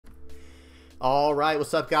All right,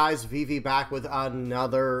 what's up, guys? VV back with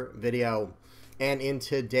another video. And in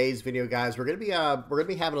today's video, guys, we're gonna be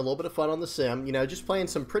having a little bit of fun on the sim. You know, just playing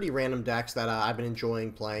some pretty random decks that I've been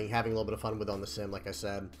enjoying playing, having a little bit of fun with on the sim, like I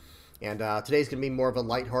said. And today's gonna be more of a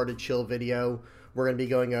lighthearted, chill video. We're gonna be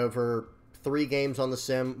going over 3 games on the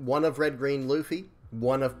sim: one of red green Luffy,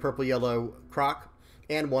 one of purple yellow Croc,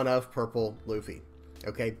 and one of purple Luffy.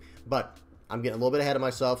 Okay, but I'm getting a little bit ahead of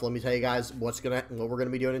myself. Let me tell you guys what we're gonna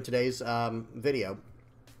be doing in today's video.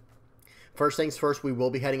 First things first, we will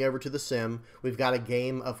be heading over to the sim. We've got a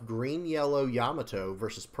game of green-yellow Yamato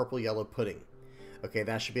versus purple-yellow Pudding. Okay,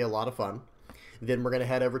 that should be a lot of fun. Then we're going to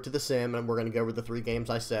head over to the sim, and we're going to go over the 3 games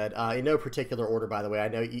I said. In no particular order, by the way. I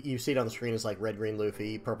know you see it on the screen as like red-green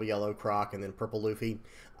Luffy, purple-yellow Croc, and then purple Luffy.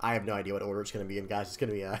 I have no idea what order it's going to be in, guys. It's going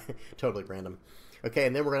to be totally random. Okay,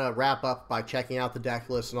 and then we're going to wrap up by checking out the deck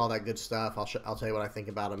list and all that good stuff. I'll tell you what I think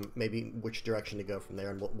about them, maybe which direction to go from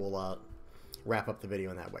there, and we'll wrap up the video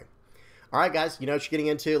in that way. All right, guys, you know what you're getting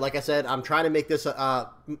into. Like I said, I'm trying to make this a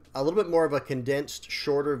little bit more of a condensed,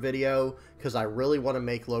 shorter video because I really want to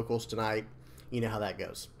make locals tonight. You know how that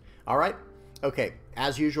goes. All right? Okay,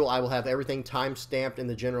 as usual, I will have everything time-stamped in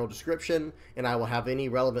the general description, and I will have any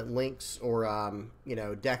relevant links or, you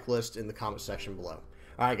know, deck list in the comment section below.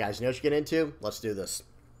 All right, guys, you know what you're getting into? Let's do this.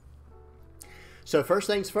 So first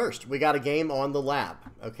things first, we got a game on the lab.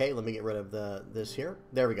 Okay, let me get rid of this here.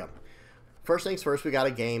 There we go. First things first, we got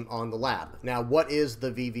a game on the lab. Now, what is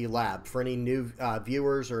the VV Lab? For any new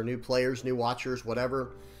viewers or new players, new watchers,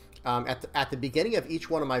 whatever, at the beginning of each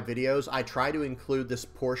one of my videos, I try to include this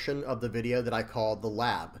portion of the video that I call the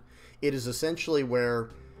lab. It is essentially where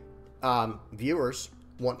viewers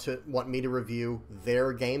want me to review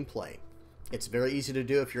their gameplay. It's very easy to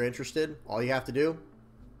do if you're interested. All you have to do,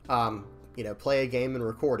 you know, play a game and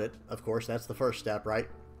record it. Of course, that's the first step, right?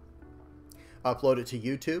 Upload it to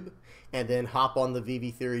YouTube, and then hop on the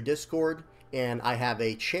VV Theory Discord, and I have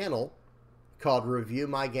a channel called Review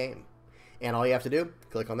My Game. And all you have to do,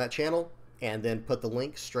 click on that channel, and then put the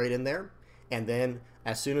link straight in there. And then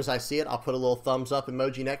as soon as I see it, I'll put a little thumbs up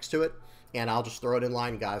emoji next to it, and I'll just throw it in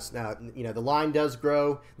line, guys. Now, you know, the line does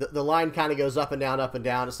grow. The line kind of goes up and down, up and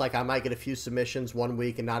down. It's like I might get a few submissions one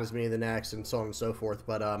week and not as many the next, and so on and so forth.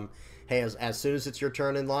 But, hey, as soon as it's your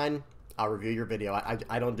turn in line, I'll review your video.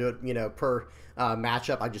 I don't do it, you know, per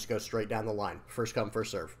matchup. I just go straight down the line. First come,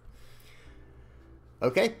 first serve.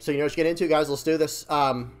 Okay, so you know what you get into, guys. Let's do this.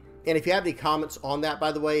 And if you have any comments on that,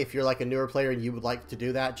 by the way, if you're like a newer player and you would like to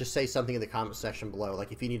do that, just say something in the comment section below.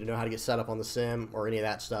 Like if you need to know how to get set up on the sim or any of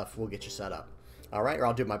that stuff, we'll get you set up. All right, or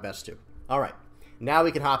I'll do my best to. All right, now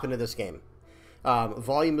we can hop into this game.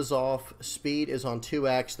 Volume is off, speed is on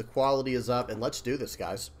 2x, the quality is up, and let's do this,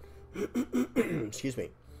 guys. Excuse me.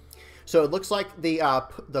 So it looks like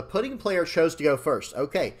the Pudding player chose to go first.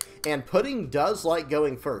 Okay, and Pudding does like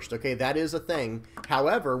going first. Okay, that is a thing.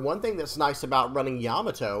 However, one thing that's nice about running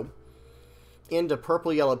Yamato into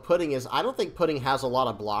purple-yellow Pudding is I don't think Pudding has a lot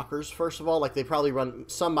of blockers, first of all. Like, they probably run...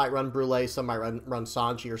 Some might run Brûlée, some might run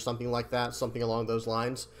Sanji or something like that, something along those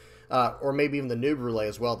lines. Or maybe even the new Brûlée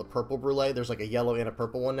as well, the purple Brûlée. There's like a yellow and a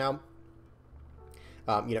purple one now,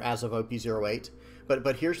 you know, as of OP08.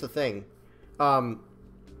 But here's the thing.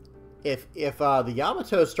 If the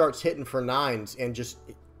Yamato starts hitting for 9s and just,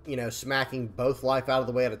 you know, smacking both life out of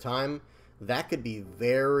the way at a time, that could be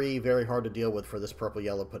very, very hard to deal with for this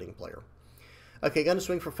purple-yellow Pudding player. Okay, going to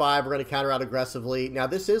swing for 5. We're going to counter out aggressively. Now,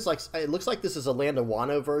 this is like, it looks like this is a Land of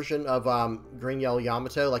Wano version of green-yellow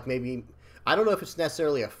Yamato. Like maybe, I don't know if it's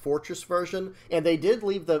necessarily a Fortress version. And they did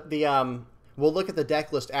leave we'll look at the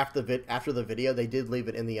deck list after the video. They did leave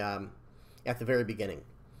it in the, at the very beginning.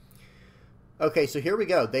 Okay, so here we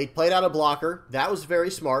go. They played out a blocker. That was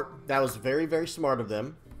very smart. That was very, very smart of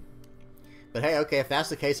them. But hey, okay, if that's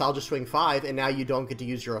the case, I'll just swing 5, and now you don't get to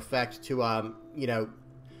use your effect to, you know,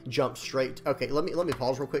 jump straight. Okay, let me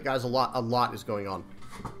pause real quick, guys. A lot is going on.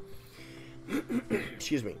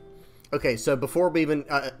 Excuse me. Okay, so before we even,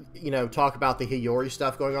 you know, talk about the Hiyori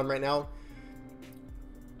stuff going on right now,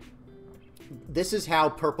 this is how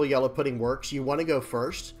purple-yellow Pudding works. You want to go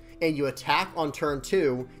first, and you attack on turn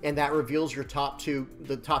 2, and that reveals your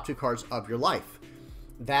the top two cards of your life.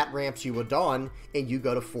 That ramps you a Dawn, and you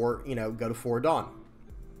go to 4, you know, go to 4 Dawn.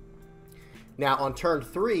 Now on turn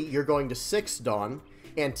 3, you're going to 6 Dawn,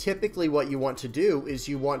 and typically what you want to do is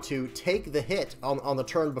you want to take the hit on the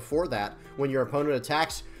turn before that. When your opponent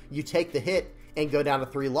attacks, you take the hit and go down to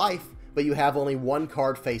 3 life, but you have only 1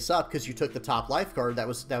 card face up because you took the top life card that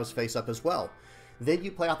was face up as well. Then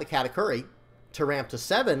you play out the Katakuri to ramp to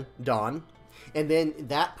 7 Dawn, and then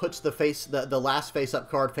that puts the last face-up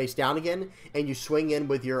card face down again, and you swing in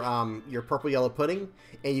with your purple-yellow Pudding,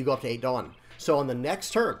 and you go up to 8 Dawn. So on the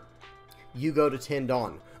next turn, you go to 10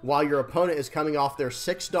 Dawn. While your opponent is coming off their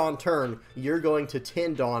 6 Dawn turn, you're going to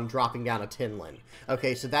 10 Dawn, dropping down a 10 Lin.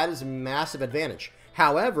 Okay, so that is a massive advantage.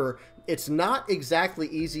 However, it's not exactly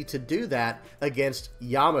easy to do that against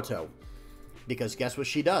Yamato. Because guess what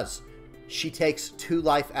she does? She takes 2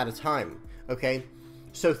 life at a time. Okay?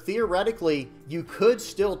 So theoretically, you could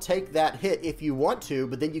still take that hit if you want to,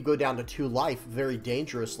 but then you go down to 2 life very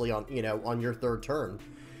dangerously on, on your 3rd turn.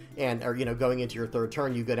 And, or, going into your 3rd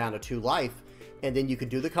turn, you go down to 2 life. And then you could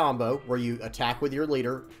do the combo where you attack with your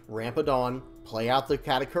leader, ramp a Dawn, play out the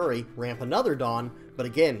Katakuri, ramp another Dawn, but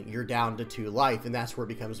again, you're down to 2 life, and that's where it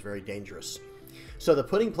becomes very dangerous. So the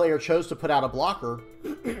Pudding player chose to put out a blocker,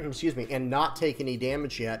 excuse me, and not take any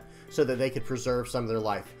damage yet, so that they could preserve some of their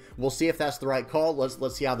life. We'll see if that's the right call.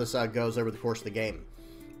 Let's see how this goes over the course of the game.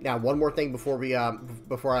 Now, one more thing before we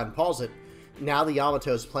before I unpause it. Now the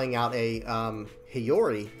Yamato is playing out a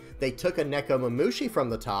Hiyori. They took a Neko Mamushi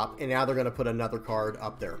from the top, and now they're going to put another card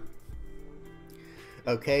up there.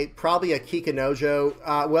 Okay, probably a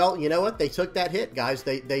Kikinojo. Well, you know what? They took that hit, guys.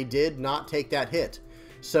 They did not take that hit.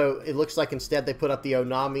 So it looks like instead they put up the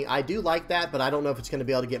Onami. I do like that, but I don't know if it's going to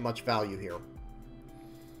be able to get much value here.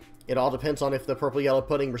 It all depends on if the purple-yellow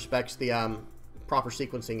pudding respects the proper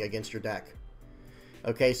sequencing against your deck.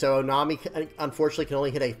 Okay, so Onami, unfortunately, can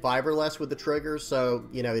only hit a 5 or less with the triggers, so,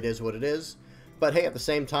 it is what it is. But hey, at the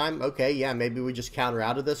same time, okay, yeah, maybe we just counter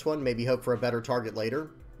out of this one. Maybe hope for a better target later.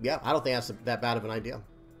 Yeah, I don't think that's that bad of an idea.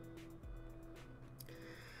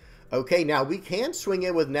 Okay, now we can swing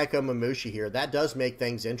in with Neko Mamushi here. That does make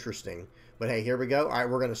things interesting. But hey, here we go. All right,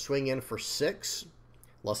 we're going to swing in for 6.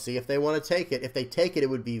 Let's see if they want to take it. If they take it, it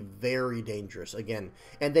would be very dangerous again.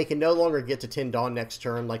 And they can no longer get to 10 Dawn next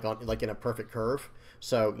turn like in a perfect curve.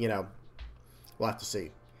 So, we'll have to see.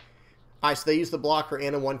 All right, so they use the blocker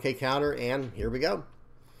and a 1K counter, and here we go.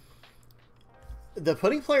 The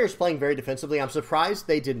Pudding player is playing very defensively. I'm surprised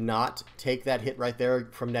they did not take that hit right there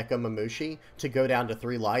from Neko Mamushi to go down to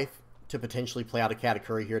 3 life to potentially play out a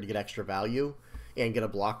Katakuri here to get extra value and get a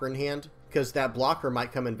blocker in hand, because that blocker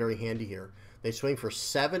might come in very handy here. They swing for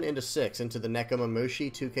 7 into 6 into the Neko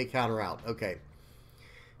Mamushi, 2K counter out. Okay.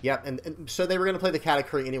 Yep, and so they were going to play the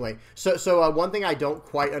Katakuri anyway. So one thing I don't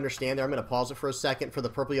quite understand there, I'm going to pause it for a second for the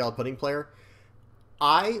purple-yellow pudding player.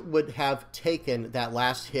 I would have taken that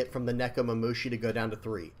last hit from the Neko Mamushi to go down to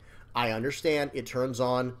 3. I understand it turns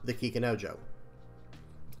on the Kikinojo.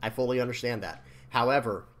 I fully understand that.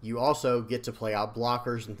 However, you also get to play out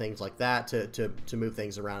blockers and things like that to move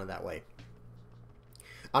things around in that way.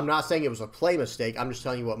 I'm not saying it was a play mistake. I'm just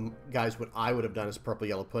telling you what I would have done as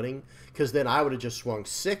purple-yellow pudding, because then I would have just swung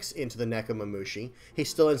 6 into the Neko Mamushi. He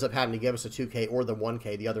still ends up having to give us a 2K or the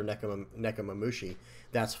 1K, the other Neko Mamushi.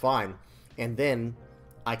 That's fine. And then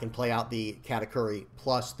I can play out the Katakuri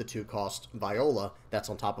plus the 2-cost Viola that's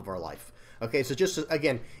on top of our life. Okay, so just,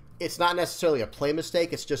 again, it's not necessarily a play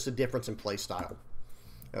mistake. It's just a difference in play style.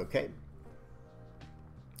 Okay.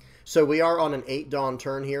 So we are on an 8 Dawn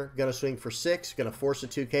turn here. Going to swing for 6. Going to force a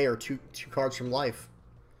 2K or two cards from life.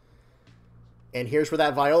 And here's where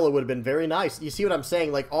that Viola would have been very nice. You see what I'm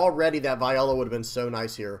saying? Like, already that Viola would have been so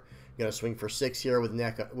nice here. Going to swing for 6 here with the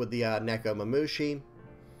Neko Mamushi.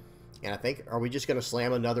 And I think, are we just going to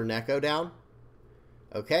slam another Neko down?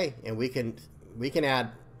 Okay, and we can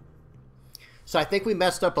add. So I think we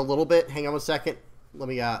messed up a little bit. Hang on one second. Let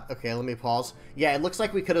me pause. Yeah, it looks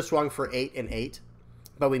like we could have swung for 8 and 8.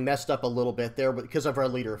 But we messed up a little bit there because of our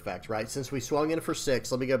leader effect, right? Since we swung in for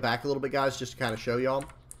 6, let me go back a little bit, guys, just to kind of show y'all.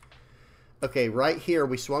 Okay, right here,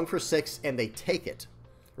 we swung for 6, and they take it,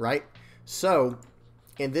 right? So,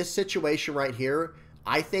 in this situation right here,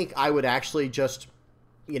 I think I would actually just,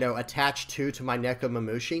 attach 2 to my Neko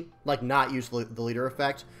Mamushi. Like, not use the leader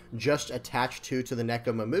effect. Just attach 2 to the Neko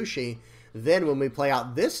Mamushi. Then, when we play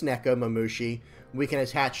out this Neko Mamushi, we can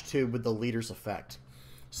attach 2 with the leader's effect.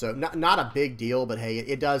 So, not a big deal, but hey,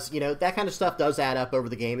 it does, that kind of stuff does add up over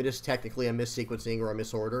the game. It is technically a missequencing or a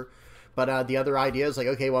misorder. But the other idea is like,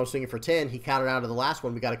 okay, well, I'm swinging for 10. He countered out of the last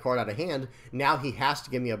one. We got a card out of hand. Now he has to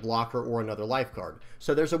give me a blocker or another life card.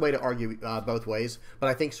 So there's a way to argue both ways. But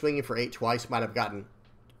I think swinging for 8 twice might have gotten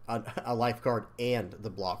a life card and the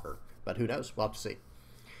blocker. But who knows? We'll have to see.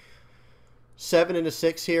 7 into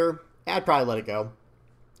 6 here. I'd probably let it go.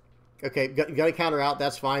 Okay, gonna counter out,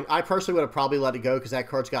 that's fine. I personally would have probably let it go because that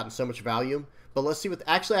card's gotten so much value. But let's see what...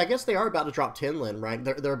 Actually, I guess they are about to drop 10 Lin, right?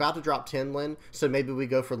 They're about to drop 10 Lin, so maybe we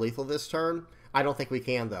go for lethal this turn. I don't think we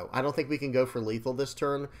can, though. I don't think we can go for lethal this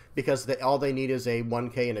turn because all they need is a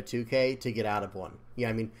 1K and a 2K to get out of one. Yeah,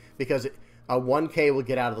 I mean, because a 1K will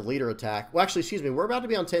get out of the leader attack. Well, actually, excuse me, we're about to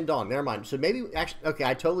be on 10 Dawn. Never mind. So maybe... Actually, okay,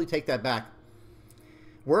 I totally take that back.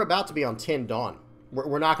 We're about to be on 10 Dawn.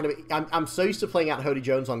 We're not going to be... I'm so used to playing out Hody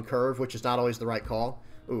Jones on curve, which is not always the right call.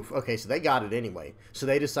 Oof. Okay, so they got it anyway. So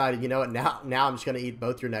they decided, you know what, now I'm just going to eat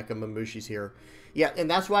both your Nekomamushis here. Yeah, and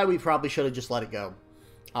that's why we probably should have just let it go.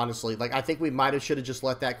 Honestly. Like, I think we might have should have just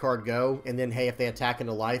let that card go. And then, hey, if they attack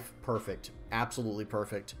into life, perfect. Absolutely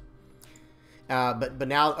perfect. But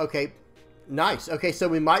now, okay, nice. Okay, so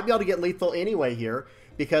we might be able to get lethal anyway here,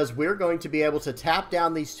 because we're going to be able to tap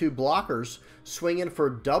down these two blockers, swing in for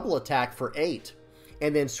double attack for 8,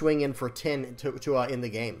 and then swing in for 10 to end the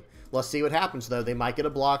game. Let's see what happens, though. They might get a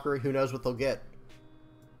blocker. Who knows what they'll get.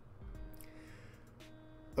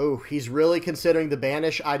 Oh, he's really considering the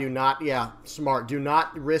banish. I do not, yeah, smart. Do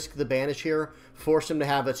not risk the banish here. Force him to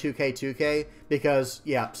have a 2K, because,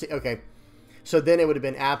 yeah, see, okay. So then it would have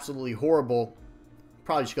been absolutely horrible.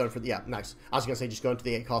 Probably just going for the, yeah, nice. I was going to say just going to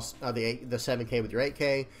the 8 cost, the 7K with your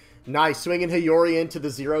 8K. Nice. Swinging Hiyori into the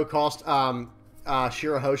 0 cost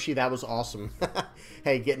Shirahoshi. That was awesome.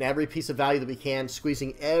 Hey, getting every piece of value that we can,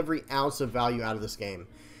 squeezing every ounce of value out of this game.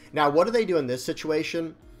 Now, what do they do in this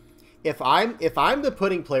situation? If I'm the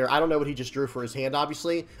pudding player, I don't know what he just drew for his hand,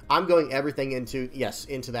 obviously. I'm going everything into, yes,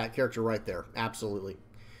 into that character right there. Absolutely.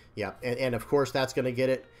 Yeah, and of course that's going to get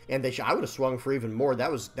it. And I would have swung for even more.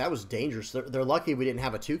 That was dangerous. They're lucky we didn't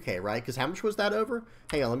have a 2K, right? Because how much was that over?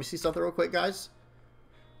 Hang on, let me see something real quick, guys.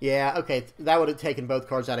 Yeah, okay, that would have taken both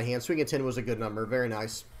cards out of hand. Swinging 10 was a good number. Very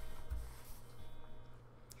nice.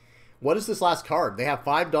 What is this last card? They have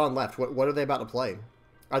 5 Dawn left. What are they about to play?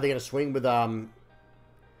 Are they going to swing with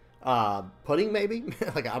Pudding, maybe?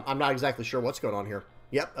 Like, I'm not exactly sure what's going on here.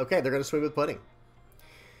 Yep, okay, they're going to swing with Pudding.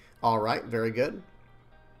 All right, very good.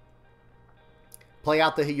 Play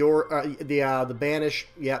out the the banish.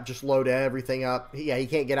 Yeah, just load everything up. Yeah, he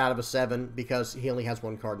can't get out of a 7 because he only has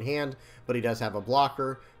 1 card in hand, but he does have a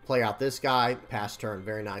blocker. Play out this guy. Pass turn.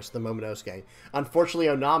 Very nice. The Momonosuke. Unfortunately,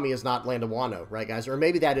 Onami is not Land of Wano, right, guys? Or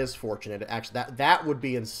maybe that is fortunate. Actually, that would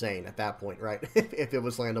be insane at that point, right? If it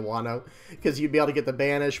was Land of Wano, because you'd be able to get the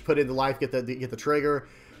banish, put in the life, get the trigger.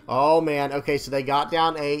 Oh man. Okay, so they got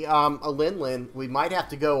down a Lin. We might have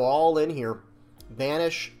to go all in here.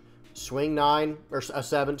 Banish. Swing 9, or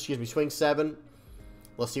 7, excuse me, swing 7.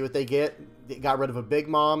 Let's see what they get. They got rid of a Big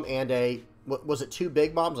Mom and a, what was it, 2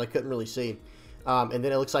 Big Moms? I couldn't really see. And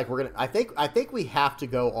then it looks like we're going to, I think we have to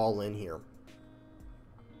go all in here.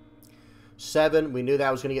 7, we knew that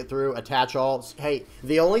was going to get through. Attach all. Hey,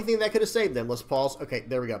 the only thing that could have saved them, let's pause. Okay,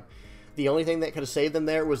 there we go. The only thing that could have saved them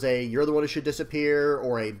there was a You're the One Who Should Disappear,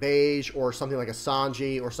 or a Beige, or something like a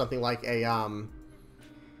Sanji, or something like a,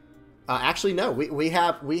 actually, no. We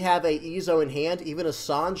have a Izo in hand. Even a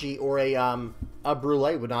Sanji or a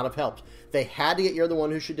Brule would not have helped. They had to get You're the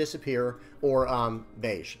One Who Should Disappear or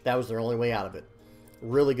Beige. That was their only way out of it.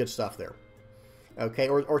 Really good stuff there. Okay,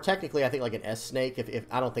 or technically, I think like an S Snake. If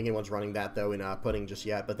I don't think anyone's running that though in Pudding just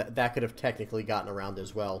yet, but that could have technically gotten around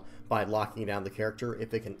as well by locking down the character.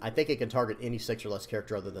 If it can, I think it can target any 6 or less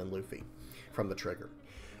character other than Luffy from the trigger.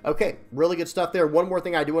 Okay, really good stuff there. One more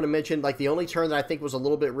thing I do want to mention, like the only turn that I think was a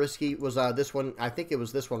little bit risky was this one. I think it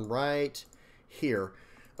was this one right here.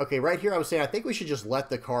 Okay, right here I was saying I think we should just let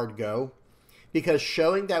the card go, because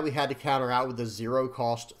showing that we had to counter out with a 0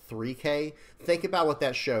 cost 3K, think about what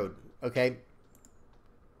that showed, okay?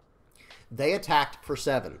 They attacked for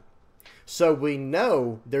 7. So we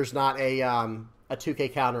know there's not a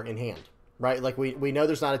 2K counter in hand, right? Like we know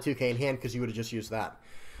there's not a 2K in hand because you would have just used that.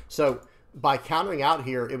 So by countering out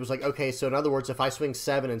here, it was like, okay, so in other words, if I swing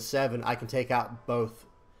 7 and 7, I can take out both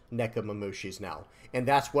Nekomamushis now. And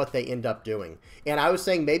that's what they end up doing. And I was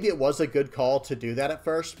saying maybe it was a good call to do that at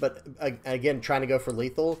first, but again, trying to go for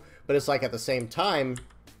lethal. But it's like at the same time,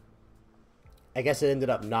 I guess it ended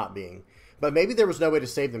up not being. But maybe there was no way to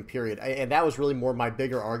save them, period. And that was really more my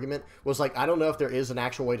bigger argument, was like, I don't know if there is an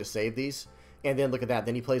actual way to save these. And then look at that.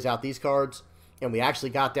 Then he plays out these cards, and we actually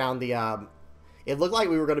got down the... it looked like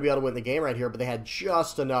we were going to be able to win the game right here, but they had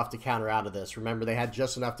just enough to counter out of this. Remember, they had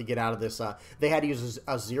just enough to get out of this. They had to use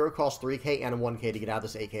a 0 cost 3K and a 1K to get out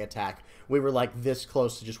of this 8K attack. We were like this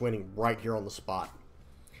close to just winning right here on the spot.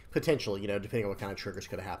 Potentially, you know, depending on what kind of triggers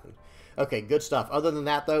could have happened. Okay, good stuff. Other than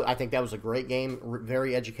that, though, I think that was a great game.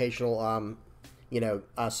 Very educational, you know,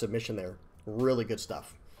 submission there. Really good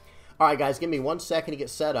stuff. All right, guys, give me 1 second to get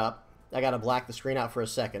set up. I got to black the screen out for a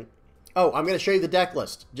second. Oh, I'm going to show you the deck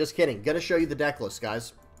list. Just kidding. Going to show you the deck list,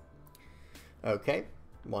 guys. Okay.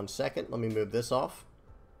 1 second. Let me move this off.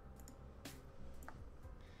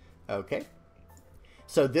 Okay.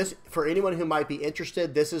 So this, for anyone who might be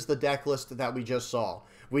interested, this is the deck list that we just saw.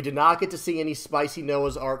 We did not get to see any spicy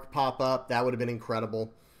Noah's Ark pop up. That would have been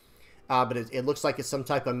incredible. but it looks like it's some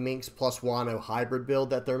type of Minx plus Wano hybrid build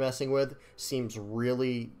that they're messing with. Seems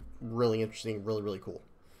really, really interesting, really, really cool.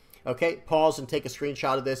 Okay, pause and take a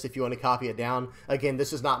screenshot of this if you want to copy it down. Again,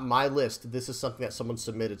 this is not my list. This is something that someone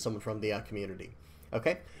submitted, someone from the community.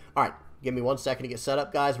 Okay, all right, give me 1 second to get set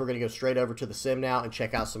up, guys. We're going to go straight over to the sim now and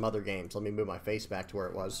check out some other games. Let me move my face back to where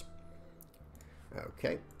it was.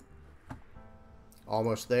 Okay,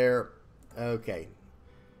 almost there. Okay,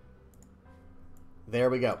 there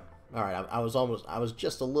we go. All right, I was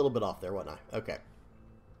just a little bit off there, wasn't I? Okay.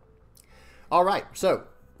 All right, so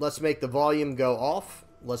let's make the volume go off.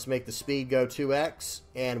 Let's make the speed go 2x,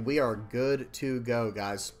 and we are good to go,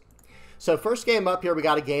 guys. So first game up here, we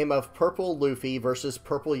got a game of Purple Luffy versus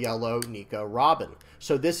Purple Yellow Nico Robin.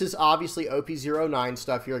 So this is obviously OP09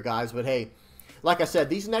 stuff here, guys, but hey, like I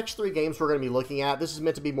said, these next 3 games we're going to be looking at, this is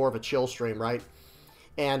meant to be more of a chill stream, right?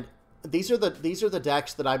 And these are the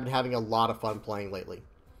decks that I've been having a lot of fun playing lately.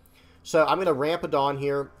 So I'm going to ramp a Dawn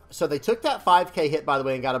here. So they took that 5k hit, by the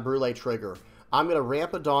way, and got a Brûlé trigger. I'm going to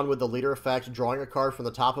ramp a Dawn with the leader effect, drawing a card from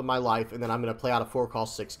the top of my life, and then I'm going to play out a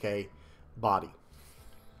 4-cost 6k body.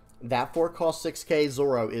 That 4-cost 6k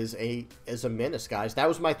Zoro is a menace, guys. That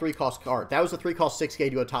was my 3-cost card. That was a 3-cost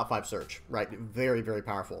 6k to a top 5 search, right? Very, very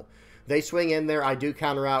powerful. They swing in there. I do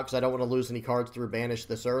counter out because I don't want to lose any cards through banish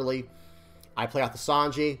this early. I play out the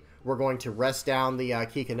Sanji. We're going to rest down the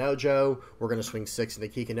Kikanojo. We're going to swing 6 into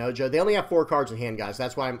Kikanojo. They only have 4 cards in hand, guys.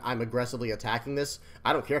 That's why I'm aggressively attacking this.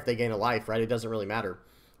 I don't care if they gain a life, right? It doesn't really matter.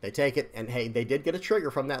 They take it, and hey, they did get a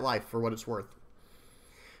trigger from that life for what it's worth.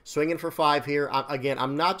 Swinging for 5 here. Again,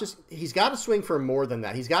 I'm not just... He's got to swing for more than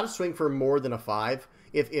that. He's got to swing for more than a 5.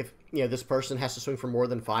 If you know, this person has to swing for more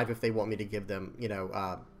than 5 if they want me to give them, you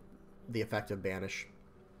know, the effective banish.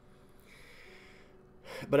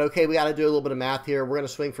 But okay, we got to do a little bit of math here. We're going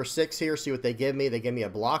to swing for 6 here, see what they give me. They give me a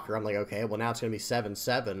blocker. I'm like, okay, well, now it's going to be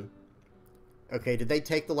 7-7. Okay, did they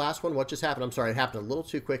take the last one? What just happened? I'm sorry, it happened a little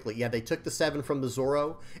too quickly. Yeah, they took the 7 from the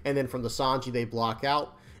Zoro, and then from the Sanji, they block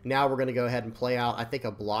out. Now we're going to go ahead and play out, I think,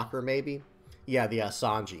 a blocker maybe. Yeah, the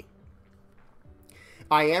Sanji.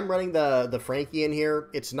 I am running the Frankie in here.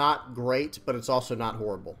 It's not great, but it's also not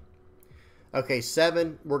horrible. Okay,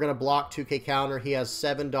 7. We're going to block 2k counter. He has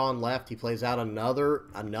 7 Dawn left. He plays out another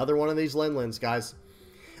one of these Lin-Lins, guys.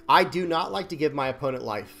 I do not like to give my opponent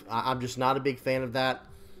life. I'm just not a big fan of that,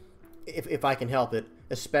 if I can help it,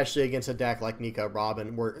 especially against a deck like Nico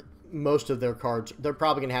Robin, where most of their cards, they're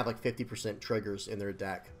probably going to have like 50% triggers in their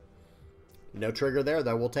deck. No trigger there,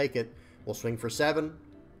 though. We'll take it. We'll swing for 7.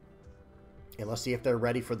 And let's see if they're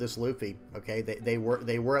ready for this Luffy. Okay, they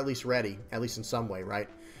were at least ready, at least in some way, right?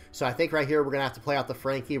 So I think right here we're going to have to play out the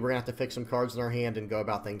Frankie. We're going to have to fix some cards in our hand and go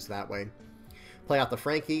about things that way. Play out the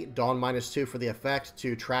Frankie. Dawn -2 for the effect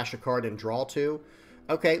to trash a card and draw 2.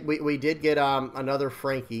 Okay, we did get another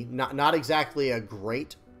Frankie. Not exactly a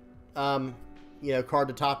great you know, card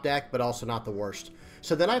to top deck, but also not the worst.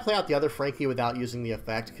 So then I play out the other Frankie without using the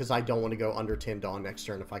effect because I don't want to go under 10 Dawn next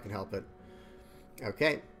turn if I can help it.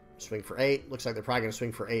 Okay, swing for 8. Looks like they're probably going to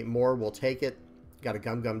swing for 8 more. We'll take it. Got a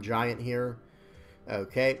Gum Gum Giant here.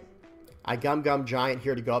 Okay, I Gum Gum Giant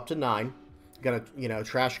here to go up to 9. Gonna, you know,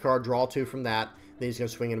 trash card, draw 2 from that. Then he's gonna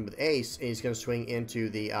swing in with Ace, and he's gonna swing into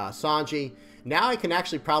the Sanji. Now I can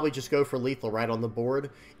actually probably just go for lethal right on the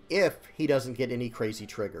board if he doesn't get any crazy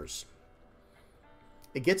triggers.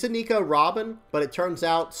 It gets a Nico Robin, but it turns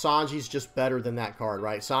out Sanji's just better than that card,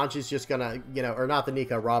 right? Sanji's just gonna, you know, or not the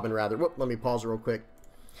Nico Robin, rather. Whoop, let me pause it real quick.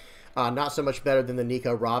 Not so much better than the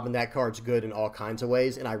Nico Robin. That card's good in all kinds of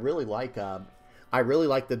ways, and I really like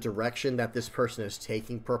the direction that this person is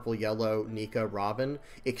taking Purple Yellow Nico Robin,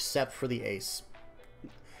 except for the Ace.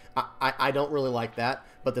 I don't really like that,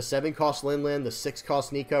 but the 7-cost Lin-Lin, the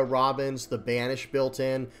 6-cost Nico Robins, the Banish built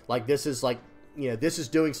in, like this is like, you know, this is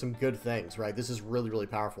doing some good things, right? This is really, really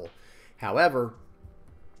powerful. However,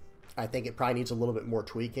 I think it probably needs a little bit more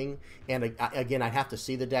tweaking. And again, I'd have to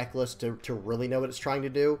see the deck list to really know what it's trying to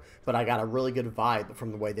do, but I got a really good vibe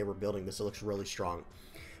from the way they were building this. It looks really strong.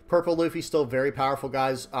 Purple Luffy still very powerful,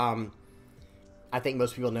 guys. I think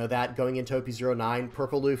most people know that. Going into OP09,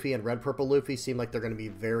 Purple Luffy and Red Purple Luffy seem like they're going to be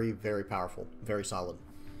very, very powerful. Very solid.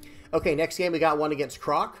 Okay, next game we got one against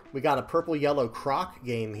Croc. We got a Purple Yellow Croc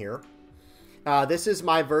game here. This is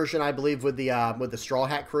my version, I believe, with the Straw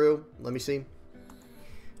Hat crew. Let me see.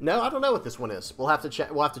 No, I don't know what this one is. We'll have to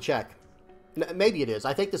check. We'll have to check. Maybe it is.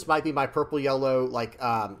 I think this might be my Purple Yellow, like,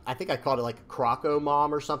 I think I called it like Croco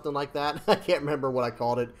Mom or something like that. I can't remember what I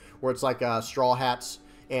called it, where it's like Straw Hats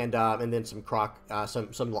and then some Croc,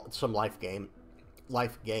 some life game,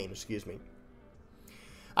 excuse me.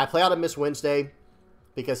 I play out a Miss Wednesday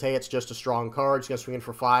because, hey, it's just a strong card. He's going to swing in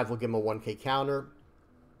for 5. We'll give him a 1k counter.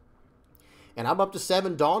 And I'm up to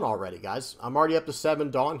 7 Dawn already, guys. I'm already up to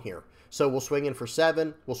 7 Dawn here. So we'll swing in for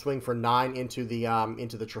 7. We'll swing for 9 into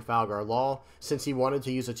the Trafalgar Law. Since he wanted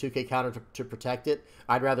to use a 2K counter to protect it,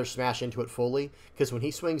 I'd rather smash into it fully. Because when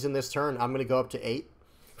he swings in this turn, I'm going to go up to 8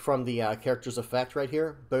 from the character's effect right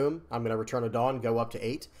here. Boom. I'm going to return a Dawn, go up to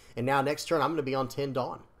 8. And now next turn, I'm going to be on 10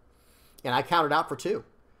 Dawn. And I countered out for 2.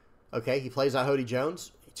 Okay, he plays out Hody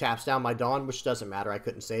Jones. He taps down my Dawn, which doesn't matter. I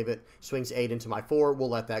couldn't save it. Swings 8 into my 4. We'll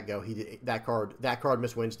let that go. That card,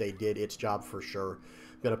 Miss Wednesday, did its job for sure.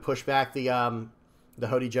 Going to push back the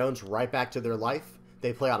Hody Jones right back to their life.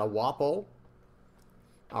 They play out a Wapole.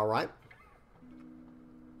 All right.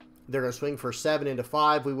 They're going to swing for 7 into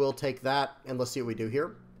 5. We will take that, and let's see what we do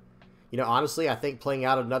here. You know, honestly, I think playing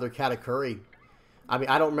out another Katakuri. I mean,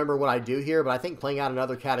 I don't remember what I do here, but I think playing out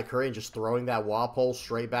another Katakuri and just throwing that Wapole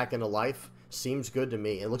straight back into life seems good to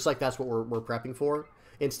me. It looks like that's what we're prepping for.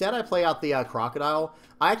 Instead, I play out the Crocodile.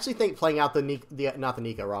 I actually think playing out not the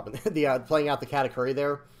Nico, Robin, playing out the Katakuri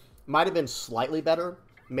there might have been slightly better,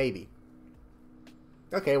 maybe.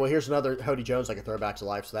 Okay, well here's another Hody Jones I can throw back to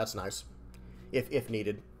life, so that's nice, if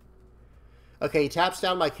needed. Okay, he taps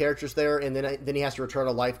down my characters there, and then he has to return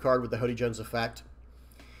a life card with the Hody Jones effect.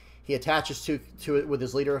 He attaches to it with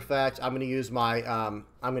his leader effect. I'm going to use my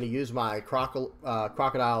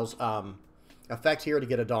Crocodile's effect here to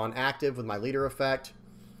get a Dawn active with my leader effect.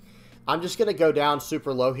 I'm just going to go down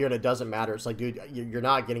super low here, and it doesn't matter. It's like, dude, you're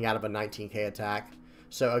not getting out of a 19k attack.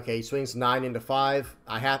 So, okay, he swings 9 into 5.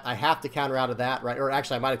 I have to counter out of that, right? Or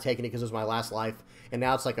actually, I might have taken it because it was my last life. And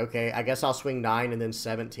now it's like, okay, I guess I'll swing 9 and then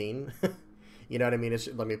 17. You know what I mean?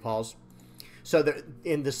 Let me pause. So,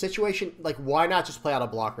 in the situation, like, why not just play out a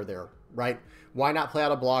blocker there, right? Why not play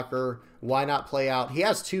out a blocker? Why not play out... He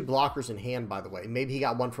has 2 blockers in hand, by the way. Maybe he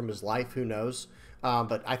got one from his life. Who knows?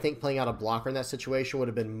 But I think playing out a blocker in that situation would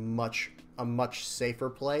have been a much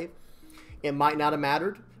safer play. It might not have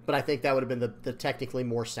mattered, but I think that would have been the technically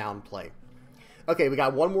more sound play. Okay, we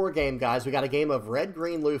got one more game, guys. We got a game of Red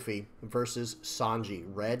Green Luffy versus Sanji.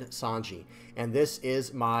 Red Sanji. And this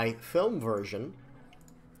is my film version.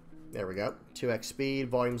 There we go. 2x speed,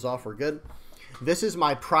 volume's off, we're good. This is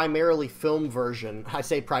my primarily film version. I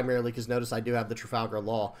say primarily because notice I do have the Trafalgar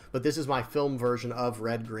Law, but this is my film version of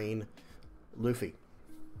Red Green Luffy.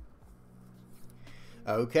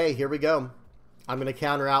 Okay, here we go. I'm going to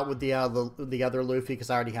counter out with the other Luffy because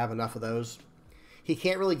I already have enough of those. He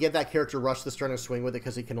can't really give that character rush this turn and swing with it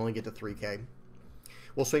because he can only get to 3k.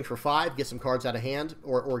 We'll swing for 5, get some cards out of hand,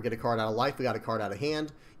 or get a card out of life. We got a card out of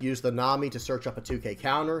hand. Use the Nami to search up a 2k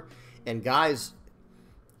counter. And guys,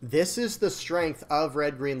 this is the strength of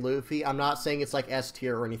Red Green Luffy. I'm not saying it's like S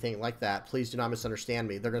tier or anything like that. Please do not misunderstand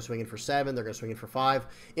me. They're going to swing in for 7. They're going to swing in for 5.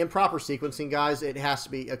 In proper sequencing, guys, it has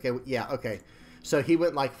to be... Okay, yeah, okay. So he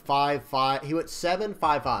went like 5-5. He went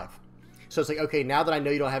 7-5-5. So it's like, okay, now that I know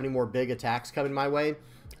you don't have any more big attacks coming my way,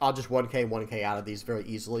 I'll just 1k out of these very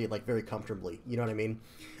easily, like very comfortably. You know what I mean?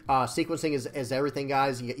 Sequencing is everything,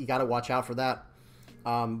 guys. You got to watch out for that.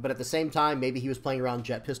 But at the same time, maybe he was playing around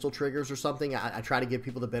jet pistol triggers or something. I try to give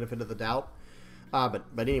people the benefit of the doubt. But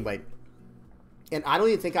anyway, and I don't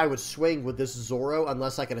even think I would swing with this Zoro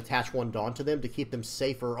unless I can attach one Dawn to them to keep them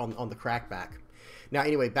safer on the crackback. Now,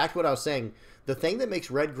 anyway, back to what I was saying. The thing that makes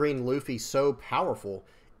Red Green Luffy so powerful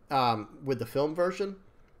with the film version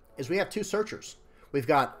is we have 2 searchers. We've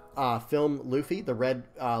got Film Luffy, the red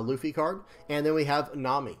Luffy card, and then we have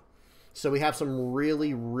Nami. So we have some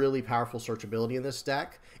really, really powerful searchability in this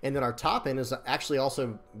deck. And then our top end is actually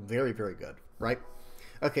also very, very good, right?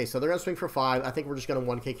 Okay, so they're going to swing for 5. I think we're just going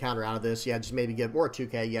to 1k counter out of this. Yeah, just maybe get, or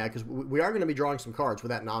 2k, yeah, because we are going to be drawing some cards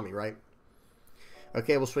with that Nami, right?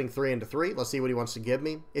 Okay, we'll swing 3 into 3. Let's see what he wants to give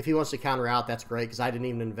me. If he wants to counter out, that's great, because I didn't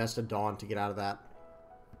even invest a Dawn to get out of that.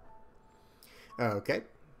 Okay.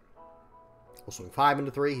 We'll swing 5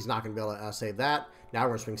 into 3. He's not going to be able to save that. Now we're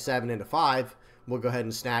going to swing 7 into 5. We'll go ahead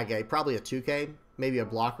and snag probably a 2k, maybe a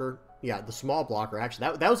blocker. Yeah, the small blocker,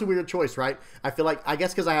 actually. That was a weird choice, right? I feel like, I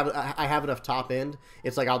guess because I have enough top end,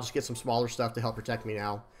 it's like I'll just get some smaller stuff to help protect me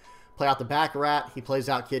now. Play out the back rat. He plays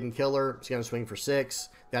out Kid and Killer. He's going to swing for 6.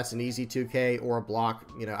 That's an easy 2k or a block.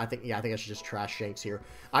 You know, I think I should just trash Shanks here.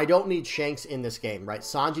 I don't need Shanks in this game, right?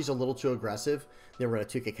 Sanji's a little too aggressive. Then we're going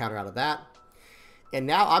to 2k counter out of that. And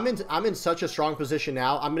now I'm in such a strong position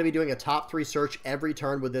now. I'm going to be doing a top 3 search every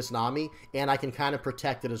turn with this Nami, and I can kind of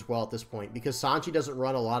protect it as well at this point because Sanji doesn't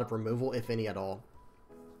run a lot of removal, if any at all.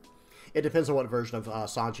 It depends on what version of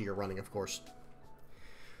Sanji you're running, of course.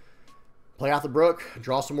 Play out the Brook,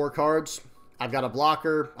 draw some more cards. I've got a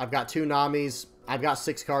blocker. I've got 2 Namis. I've got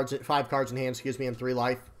 5 cards in hand, excuse me, and 3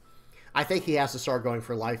 life. I think he has to start going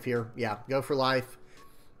for life here. Yeah, go for life.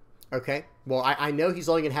 Okay, well, I know he's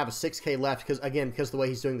only going to have a 6K left because of the way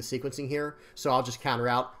he's doing the sequencing here, so I'll just counter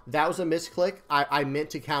out. That was a misclick. I meant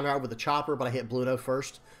to counter out with a chopper, but I hit Bluto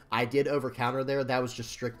first. I did over-counter there. That was just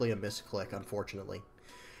strictly a misclick, unfortunately.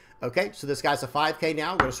 Okay, so this guy's a 5K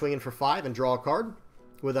now. I'm going to swing in for 5 and draw a card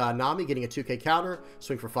with Nami getting a 2K counter.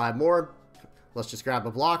 Swing for 5 more. Let's just grab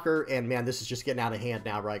a blocker, and man, this is just getting out of hand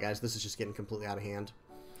now, right, guys? This is just getting completely out of hand.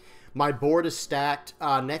 My board is stacked.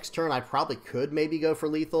 Next turn, I probably could maybe go for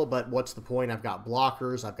lethal, but what's the point? I've got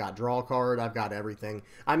blockers, I've got draw card, I've got everything.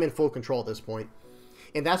 I'm in full control at this point.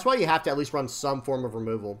 And that's why you have to at least run some form of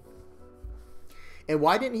removal. And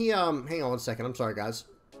why didn't he, hang on one second, I'm sorry, guys.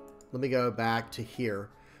 Let me go back to here.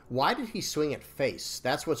 Why did he swing at face?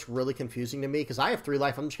 That's what's really confusing to me, because I have 3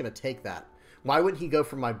 life, I'm just going to take that. Why wouldn't he go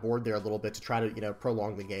for my board there a little bit to try to, you know,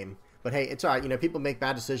 prolong the game? But hey, it's all right. You know, people make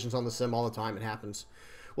bad decisions on the sim all the time. It happens.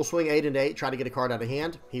 We'll swing 8 and 8, try to get a card out of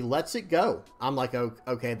hand. He lets it go. I'm like, oh,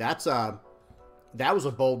 okay, that was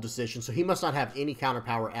a bold decision. So he must not have any counter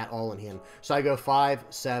power at all in him. So I go 5,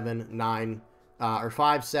 7, 9, or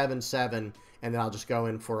 5, 7, 7, and then I'll just go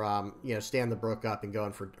in for, you know, stand the brook up and go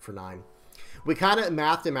in for 9. We kind of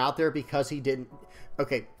mathed him out there because he didn't,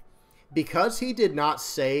 okay, because he did not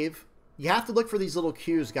save. You have to look for these little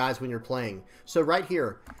cues, guys, when you're playing. So right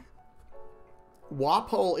here,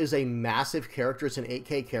 Wapole is a massive character. It's an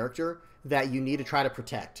 8K character that you need to try to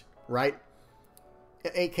protect, right?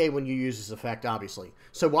 8K when you use his effect, obviously.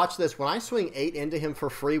 So watch this. When I swing 8 into him for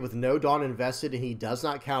free with no Dawn invested and he does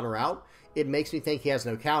not counter out, it makes me think he has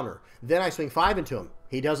no counter. Then I swing 5 into him.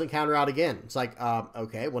 He doesn't counter out again. It's like,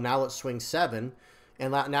 okay, well, now let's swing 7.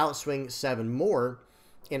 And now let's swing 7 more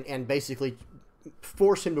and basically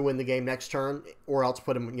force him to win the game next turn, or else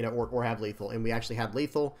put him, you know, or have lethal. And we actually had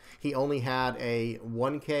lethal. He only had a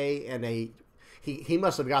 1K and a, he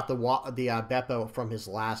must have got the Beppo from his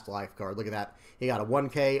last life card. Look at that. He got a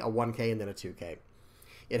 1K, and then a 2K.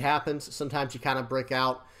 It happens. Sometimes you kind of break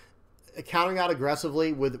out. Countering out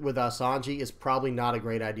aggressively with Sanji is probably not a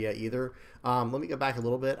great idea either. Let me go back a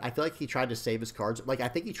little bit. I feel like he tried to save his cards. Like, I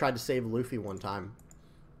think he tried to save Luffy one time.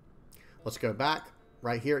 Let's go back.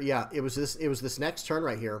 Right here, yeah, it was this next turn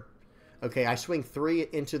right here. Okay, I swing 3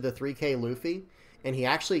 into the 3K Luffy, and he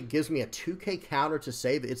actually gives me a 2K counter to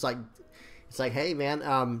save it. It's like, hey man,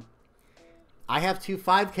 I have 2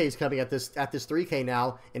 5Ks coming at this 3K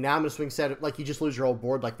now, and now I'm gonna swing 7. Like, you just lose your whole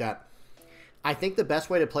board like that. I think the best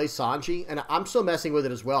way to play Sanji, and I'm still messing with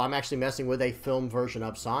it as well. I'm actually messing with a film version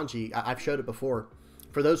of Sanji. I've showed it before.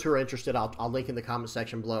 For those who are interested, I'll link in the comment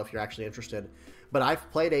section below if you're actually interested. But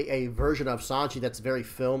I've played a version of Sanji that's very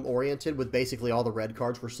film-oriented with basically all the red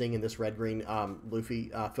cards we're seeing in this red-green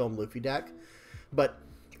Luffy film Luffy deck. But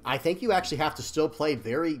I think you actually have to still play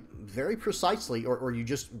very, very precisely, or you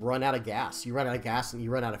just run out of gas. You run out of gas and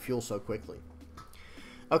you run out of fuel so quickly.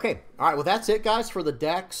 Okay, all right, well, that's it, guys, for the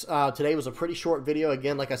decks. Today was a pretty short video.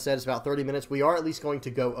 Again, like I said, it's about 30 minutes. We are at least going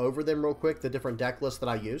to go over them real quick, the different deck lists that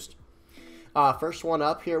I used. First one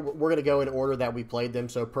up here, we're going to go in order that we played them.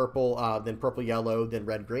 So purple, then purple, yellow, then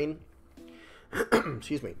red, green.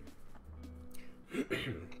 Excuse me.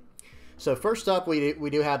 So first up, we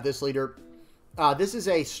do have this leader. This is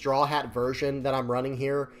a Straw Hat version that I'm running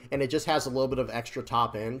here, and it just has a little bit of extra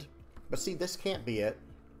top end. But see, this can't be it.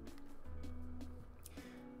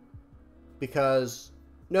 Because,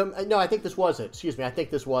 no, I think this was it. Excuse me, I think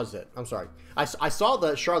this was it. I'm sorry. I saw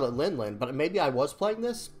the Charlotte Linlin, but maybe I was playing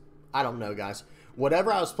this? I don't know, guys.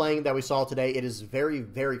 Whatever I was playing that we saw today, it is very,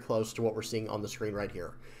 very close to what we're seeing on the screen right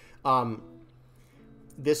here.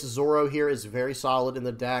 This Zoro here is very solid in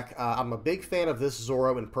the deck. I'm a big fan of this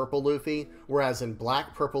Zoro in purple Luffy, whereas in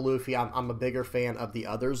black purple Luffy, I'm a bigger fan of the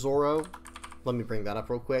other Zoro. Let me bring that up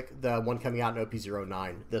real quick. The one coming out in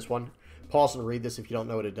OP09. This one. Pause and read this if you don't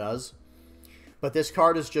know what it does. But this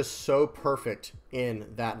card is just so perfect in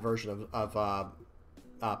that version of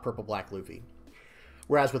purple black Luffy.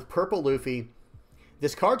 Whereas with purple Luffy,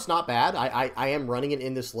 this card's not bad. I am running it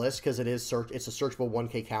in this list because it's a searchable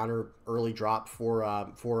 1K counter early drop for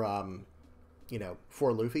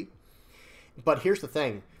Luffy. But here's the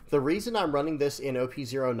thing. The reason I'm running this in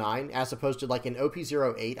OP09 as opposed to like in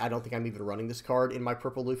OP08, I don't think I'm even running this card in my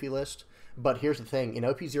purple Luffy list. But here's the thing. In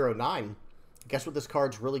OP09, guess what this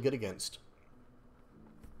card's really good against?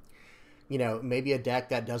 You know, maybe a deck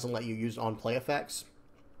that doesn't let you use on-play effects.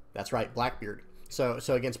 That's right, Blackbeard. So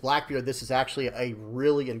against Blackbeard, this is actually a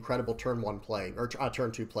really incredible turn 1 play, or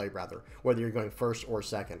turn 2 play, rather, whether you're going first or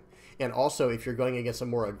second. And also, if you're going against a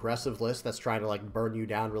more aggressive list that's trying to, like, burn you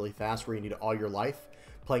down really fast where you need all your life,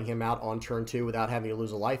 playing him out on turn 2 without having to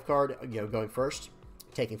lose a life card, you know, going first,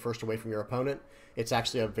 taking first away from your opponent, it's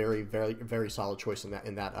actually a very, very, very solid choice in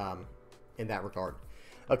that regard.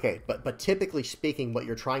 Okay, but typically speaking, what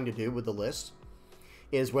you're trying to do with the list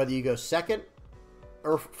is whether you go second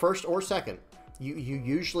or first or second, you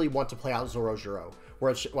usually want to play out Zoro Jiro.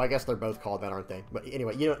 Well, I guess they're both called that, aren't they? But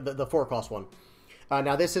anyway, you know, the 4-cost one.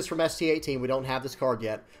 Now, this is from ST18. We don't have this card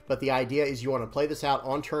yet, but the idea is you want to play this out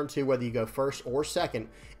on turn 2, whether you go first or second,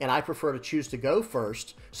 and I prefer to choose to go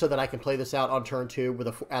first so that I can play this out on turn 2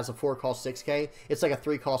 with as a 4-cost 6K. It's like a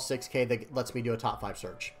 3-cost 6K that lets me do a top 5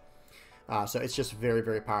 search. So it's just very,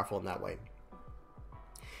 very powerful in that way.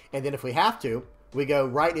 And then if we have to, we go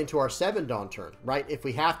right into our 7 Dawn turn, right? If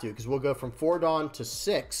we have to, because we'll go from 4 Dawn to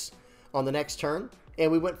 6 on the next turn, and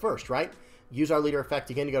we went first, right? Use our leader effect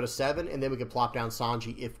again to go to 7, and then we can plop down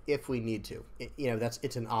Sanji if we need to. You know,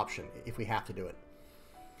 it's an option if we have to do it.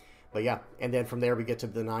 But yeah, and then from there we get to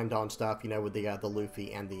the 9 Dawn stuff, you know, with the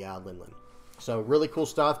Luffy and the Linlin. So really cool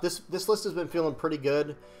stuff. This list has been feeling pretty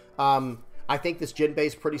good. I think this Jinbei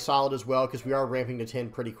is pretty solid as well because we are ramping to 10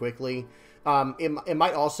 pretty quickly. It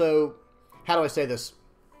might also, how do I say this?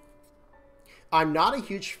 I'm not a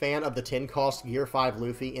huge fan of the 10-cost Gear 5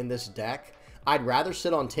 Luffy in this deck. I'd rather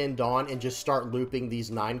sit on 10 Dawn and just start looping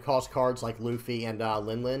these 9-cost cards like Luffy and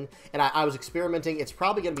Linlin. And I was experimenting. It's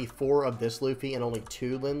probably going to be 4 of this Luffy and only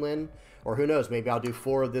 2 Linlin. Or who knows, maybe I'll do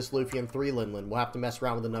 4 of this Luffy and 3 Linlin. We'll have to mess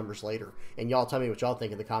around with the numbers later. And y'all tell me what y'all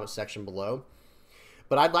think in the comment section below.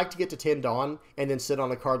 But I'd like to get to 10 Dawn and then sit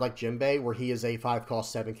on a card like Jinbei where he is a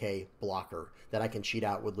 5-cost 7K blocker that I can cheat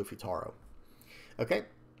out with Luffy Taro. Okay.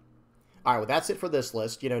 All right, well, that's it for this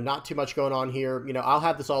list. You know, not too much going on here. You know, I'll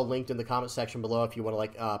have this all linked in the comment section below if you want to,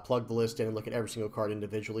 like, plug the list in and look at every single card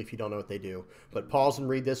individually if you don't know what they do. But pause and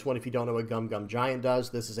read this one if you don't know what Gum Gum Giant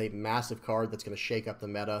does. This is a massive card that's going to shake up the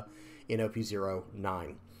meta in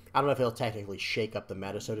OP09. I don't know if it'll technically shake up the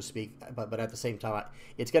meta, so to speak, but at the same time,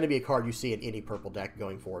 it's going to be a card you see in any purple deck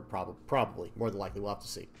going forward, probably. More than likely, we'll have to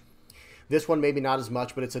see. This one, maybe not as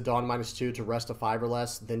much, but it's a Dawn -2 to rest a 5 or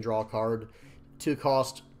less, then draw a card.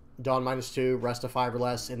 2-cost. Dawn -2, rest a 5 or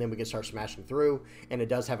less, and then we can start smashing through. And it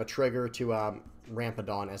does have a trigger to ramp a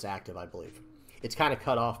Dawn as active, I believe. It's kind of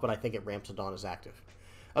cut off, but I think it ramps a Dawn as active.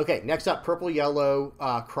 Okay, next up, purple-yellow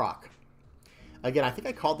Croc. Again, I think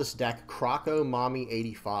I called this deck Croco Mommy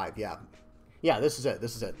 85. Yeah, this is it.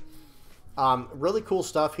 This is it. Really cool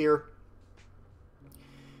stuff here.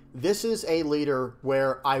 This is a leader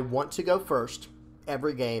where I want to go first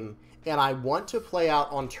every game, and I want to play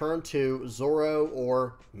out on turn 2 Zoro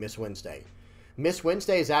or Miss Wednesday. Miss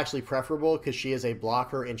Wednesday is actually preferable because she is a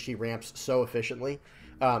blocker and she ramps so efficiently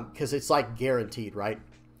because it's like guaranteed, right?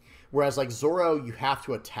 Whereas like Zoro, you have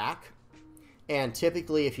to attack, and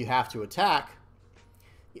typically if you have to attack,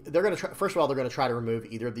 they're going to try, first of all, they're going to try to remove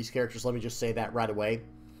either of these characters. Let me just say that right away.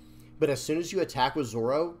 But as soon as you attack with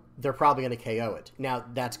Zoro, they're probably going to KO it. Now,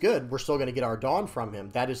 that's good. We're still going to get our Dawn from him.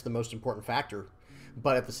 That is the most important factor.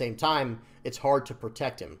 But at the same time, it's hard to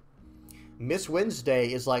protect him. Miss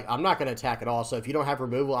Wednesday is like, I'm not going to attack at all. So if you don't have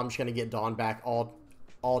removal, I'm just going to get Dawn back all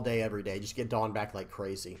day, every day. Just get Dawn back like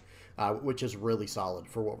crazy, which is really solid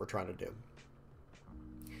for what we're trying to do.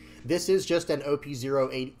 This is just an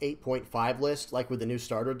OP08.5 list, like with the new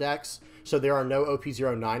starter decks. So there are no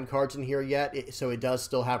OP09 cards in here yet. So it does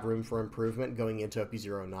still have room for improvement going into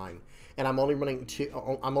OP09. And I'm only running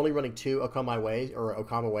two. I'm only running 2 Okama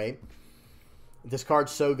Way. This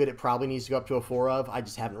card's so good it probably needs to go up to a 4 of. I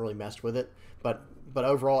just haven't really messed with it. But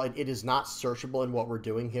overall, it is not searchable in what we're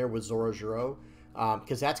doing here with Zoro Jiro.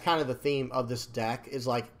 Because that's kind of the theme of this deck is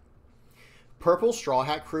like Purple Straw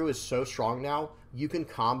Hat Crew is so strong now. You can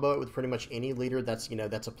combo it with pretty much any leader that's,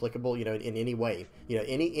 that's applicable, in any way.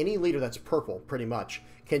 Any leader that's purple, pretty much,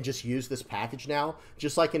 can just use this package now.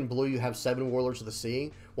 Just like in blue, you have 7 Warlords of the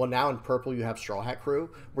Sea. Well, now in purple, you have Straw Hat Crew,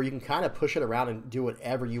 where you can kind of push it around and do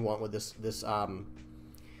whatever you want with this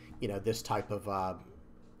type of,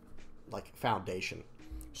 like, foundation.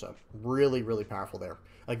 So, really, really powerful there.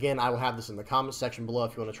 Again, I will have this in the comments section below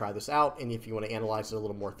if you want to try this out, and if you want to analyze it a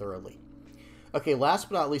little more thoroughly. Okay, last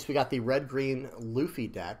but not least, we got the red-green Luffy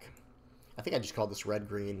deck. I think I just called this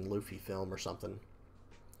red-green Luffy film or something.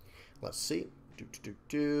 Let's see.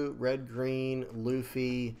 Red-green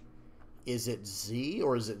Luffy. Is it Z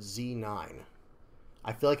or is it Z9?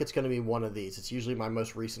 I feel like it's going to be one of these. It's usually my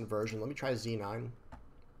most recent version. Let me try Z9.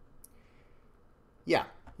 Yeah,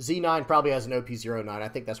 Z9 probably has an OP09. I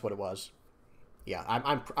think that's what it was. Yeah,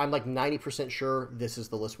 I'm like 90% sure this is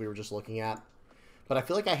the list we were just looking at. But I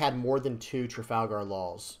feel like I had more than 2 Trafalgar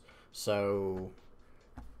Laws. So,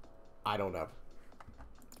 I don't know.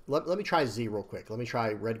 Let me try Z real quick. Let me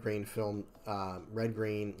try red-green film,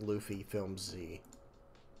 red-green Luffy film Z.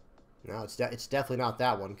 No, it's definitely not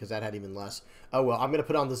that one, because that had even less. Oh, well, I'm going to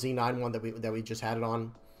put on the Z9 one that we just had it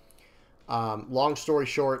on. Long story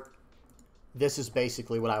short, this is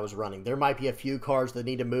basically what I was running. There might be a few cards that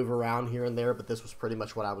need to move around here and there, but this was pretty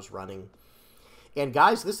much what I was running. And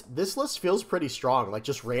guys, this list feels pretty strong. Like,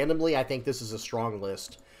 just randomly, I think this is a strong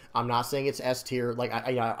list. I'm not saying it's S tier. Like,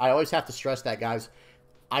 I always have to stress that, guys.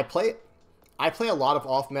 I play a lot of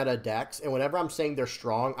off-meta decks, and whenever I'm saying they're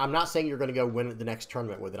strong, I'm not saying you're going to go win the next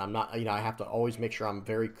tournament with it. I'm not, I have to always make sure I'm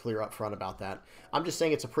very clear up front about that. I'm just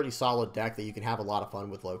saying it's a pretty solid deck that you can have a lot of fun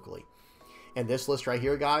with locally. And this list right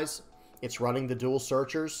here, guys, it's running the dual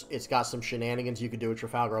searchers. It's got some shenanigans you can do with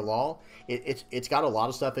Trafalgar Law. It's got a lot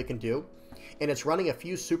of stuff it can do. And it's running a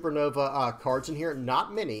few Supernova cards in here.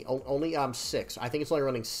 Not many, only 6. I think it's only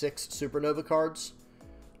running 6 Supernova cards.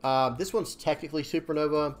 This one's technically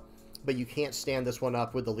Supernova, but you can't stand this one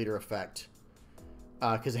up with the leader effect.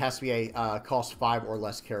 Because it has to be a cost 5 or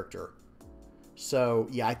less character. So,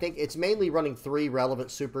 yeah, I think it's mainly running 3 relevant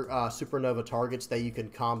Supernova targets that you can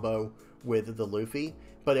combo with the Luffy.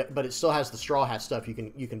 But it still has the Straw Hat stuff you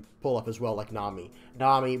can pull up as well, like Nami.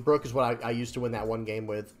 Nami, Brook is what I used to win that one game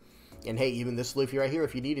with. And hey, even this Luffy right here,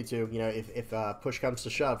 if you needed to, if push comes to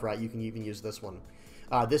shove, right, you can even use this one.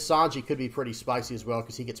 This Sanji could be pretty spicy as well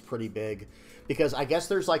because he gets pretty big. Because I guess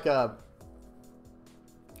there's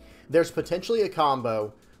potentially a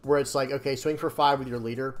combo where it's like, okay, swing for 5 with your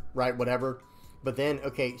leader, right, whatever. But then,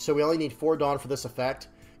 okay, so we only need 4 Dawn for this effect.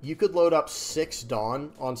 You could load up 6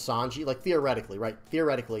 Dawn on Sanji, like theoretically, right?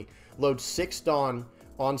 Theoretically, load 6 Dawn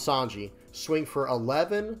on Sanji, swing for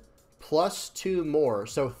 11 plus 2 more,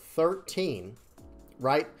 so 13,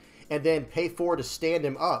 right? And then pay 4 to stand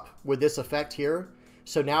him up with this effect here.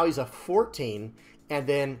 So now he's a 14, and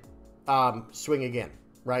then swing again,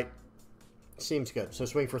 right? Seems good. So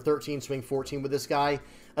swing for 13, swing 14 with this guy.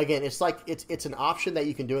 Again, it's like it's an option that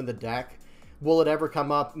you can do in the deck. Will it ever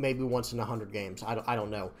come up? Maybe once in 100 games. I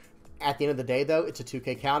don't know. At the end of the day, though, it's a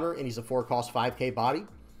 2K counter, and he's a 4-cost 5K body.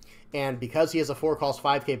 And because he has a 4-cost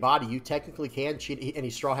 5K body, you technically can cheat. And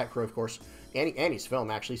he's Straw Hat Crew, of course. And he's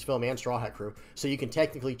Film, actually. He's Film and Straw Hat Crew. So you can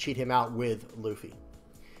technically cheat him out with Luffy.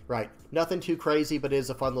 Right. Nothing too crazy, but it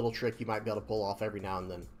is a fun little trick you might be able to pull off every now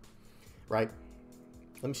and then. Right.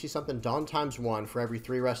 Let me see something. Dawn times 1 for every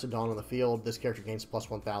 3 rested Dawn on the field. This character gains plus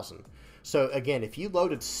 1,000. So, again, if you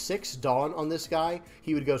loaded 6 Dawn on this guy,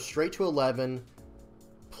 he would go straight to 11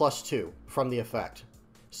 plus 2 from the effect.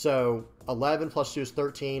 So, 11 plus 2 is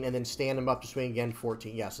 13, and then stand him up to swing again,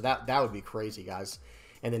 14. Yeah, so that would be crazy, guys.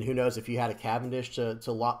 And then who knows if you had a Cavendish to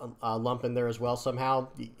lump in there as well somehow,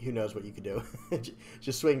 who knows what you could do.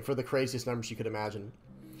 Just swing for the craziest numbers you could imagine.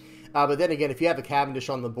 But then again, if you have a Cavendish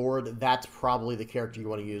on the board, that's probably the character you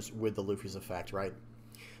want to use with the Luffy's effect, right?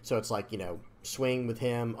 So it's like, swing with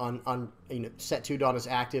him on set 2 Dawn is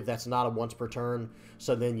active. That's not a once per turn.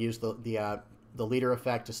 So then use the leader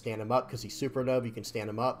effect to stand him up because he's Supernova. You can stand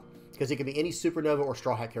him up because he can be any Supernova or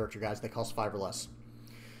Straw Hat character, guys, that cost 5 or less.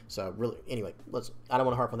 So really, anyway, I don't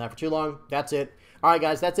want to harp on that for too long. That's it. All right,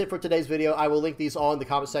 guys, that's it for today's video. I will link these all in the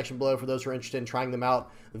comment section below for those who are interested in trying them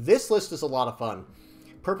out. This list is a lot of fun.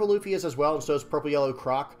 Purple Luffy is as well, and so is Purple Yellow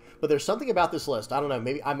Croc. But there's something about this list. I don't know.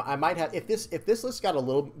 Maybe I might have... If this list got a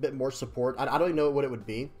little bit more support, I don't even know what it would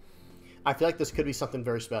be. I feel like this could be something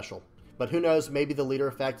very special. But who knows? Maybe the leader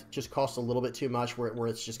effect just costs a little bit too much where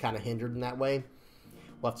it's just kind of hindered in that way.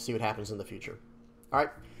 We'll have to see what happens in the future. All right.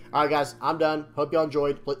 All right, guys. I'm done. Hope y'all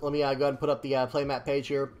enjoyed. Let me go ahead and put up the playmat page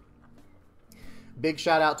here. Big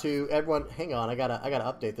shout out to everyone. Hang on. I gotta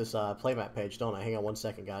update this playmat page, don't I? Hang on one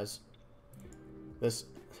second, guys.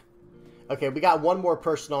 Okay, we got one more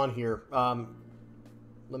person on here.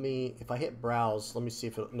 If I hit browse, let me see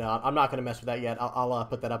if it, no, I'm not going to mess with that yet. I'll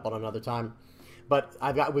put that up on another time. But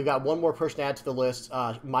we've got one more person to add to the list.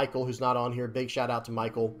 Michael, who's not on here. Big shout out to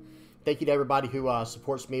Michael. Thank you to everybody who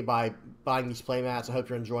supports me by buying these playmats. I hope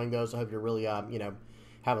you're enjoying those. I hope you're really,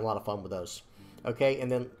 having a lot of fun with those. Okay, and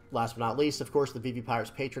then last but not least, of course, the VV Pirates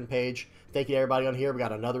patron page. Thank you to everybody on here. We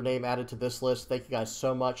got another name added to this list. Thank you guys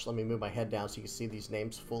so much. Let me move my head down so you can see these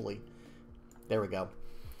names fully. There we go.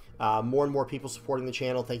 More and more people supporting the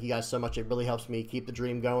channel. Thank you guys so much. It really helps me keep the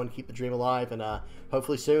dream going, keep the dream alive, and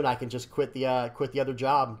hopefully soon I can just quit the other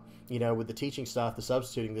job, with the teaching stuff, the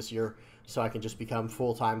substituting this year, so I can just become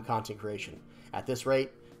full-time content creation. At this rate,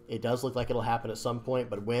 it does look like it'll happen at some point,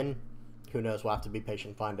 but when? Who knows? We'll have to be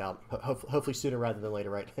patient and find out. Hopefully sooner rather than later,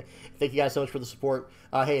 right? Thank you guys so much for the support.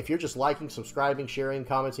 Hey, if you're just liking, subscribing, sharing,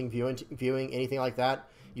 commenting, viewing, anything like that,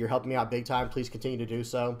 you're helping me out big time. Please continue to do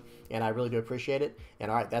so, and I really do appreciate it. And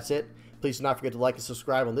all right, that's it. Please do not forget to like and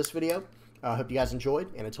subscribe on this video. I hope you guys enjoyed,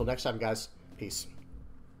 and until next time, guys, peace.